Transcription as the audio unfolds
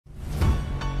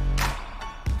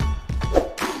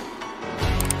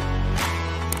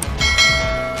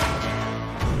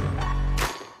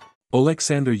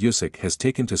Oleksandr Usyk has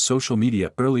taken to social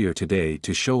media earlier today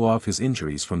to show off his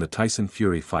injuries from the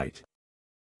Tyson-Fury fight.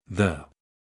 The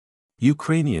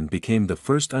Ukrainian became the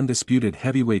first undisputed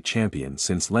heavyweight champion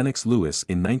since Lennox Lewis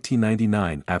in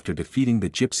 1999 after defeating the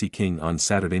Gypsy King on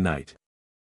Saturday night.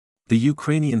 The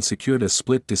Ukrainian secured a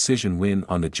split decision win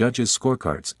on the judges'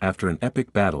 scorecards after an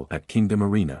epic battle at Kingdom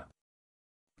Arena.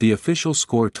 The official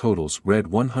score totals read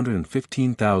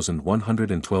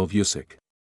 115,112 Usyk,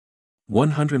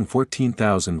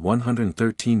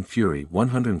 114,113 Fury,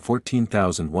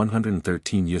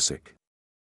 114,113 Usyk.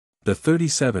 The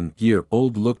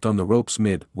 37-year-old looked on the ropes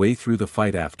mid-way through the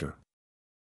fight after.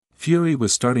 Fury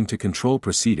was starting to control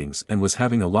proceedings and was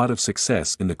having a lot of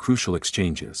success in the crucial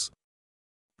exchanges.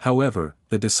 However,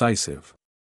 the decisive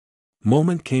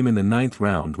moment came in the 9th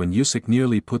round when Usyk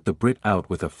nearly put the Brit out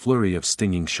with a flurry of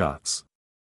stinging shots.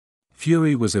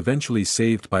 Fury was eventually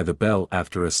saved by the bell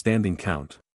after a standing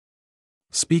count.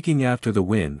 Speaking after the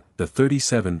win, the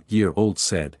 37-year-old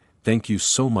said, "Thank you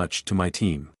so much to my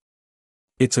team.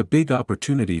 It's a big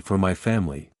opportunity for my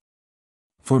family.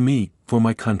 For me, for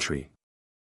my country.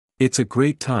 It's a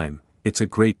great time, it's a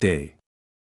great day.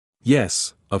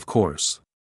 Yes, of course.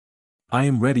 I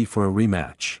am ready for a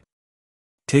rematch."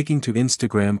 Taking to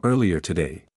Instagram earlier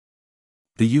today.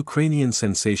 The Ukrainian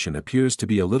sensation appears to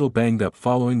be a little banged up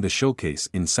following the showcase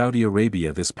in Saudi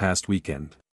Arabia this past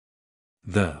weekend.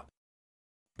 The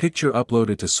picture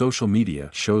uploaded to social media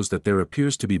shows that there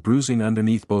appears to be bruising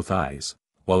underneath both eyes,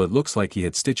 while it looks like he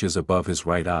had stitches above his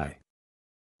right eye.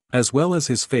 As well as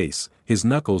his face, his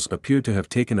knuckles appeared to have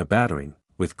taken a battering,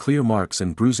 with clear marks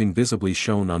and bruising visibly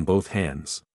shown on both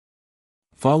hands.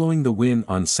 Following the win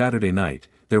on Saturday night,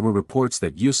 there were reports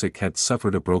that Usyk had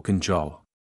suffered a broken jaw.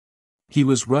 He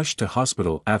was rushed to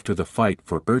hospital after the fight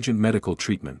for urgent medical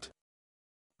treatment,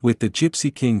 with the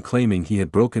Gypsy King claiming he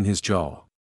had broken his jaw.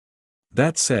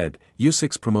 That said,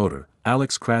 Usyk's promoter,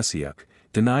 Alex Krasiuk,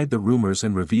 denied the rumors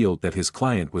and revealed that his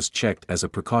client was checked as a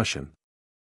precaution,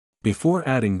 before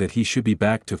adding that he should be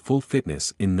back to full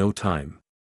fitness in no time.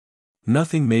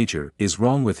 "Nothing major is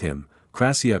wrong with him,"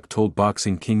 Krasiuk told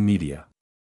Boxing King Media.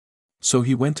 "So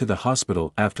he went to the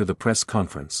hospital after the press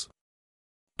conference.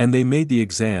 And they made the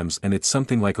exams and it's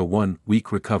something like a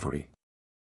 1-week recovery.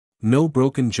 No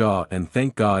broken jaw and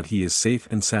thank God he is safe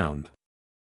and sound."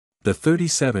 The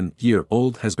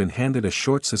 37-year-old has been handed a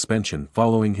short suspension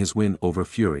following his win over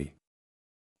Fury.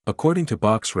 According to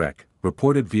BoxRec,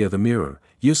 reported via The Mirror,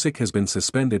 Usyk has been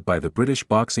suspended by the British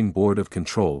Boxing Board of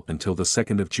Control until the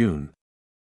 2nd of June.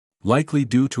 Likely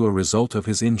due to a result of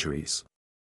his injuries.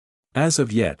 As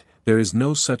of yet, there is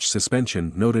no such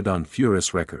suspension noted on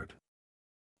Fury's record.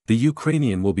 The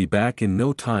Ukrainian will be back in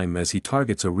no time as he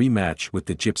targets a rematch with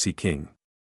the Gypsy King.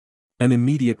 An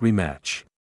immediate rematch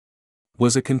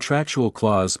was a contractual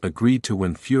clause agreed to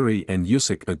when Fury and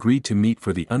Usyk agreed to meet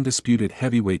for the undisputed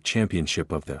heavyweight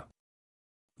championship of the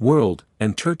world,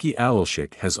 and Turkey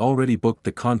Alolshik has already booked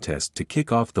the contest to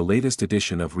kick off the latest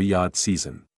edition of Riyadh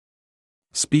season.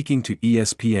 Speaking to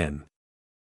ESPN,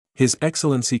 His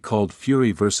Excellency called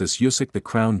Fury vs. Usyk the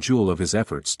crown jewel of his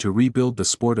efforts to rebuild the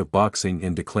sport of boxing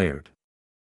and declared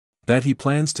that he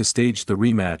plans to stage the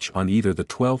rematch on either the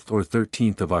 12th or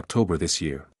 13th of October this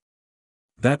year.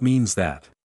 That means that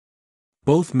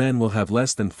both men will have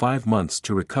less than 5 months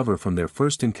to recover from their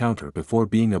first encounter before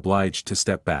being obliged to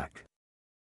step back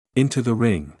into the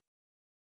ring.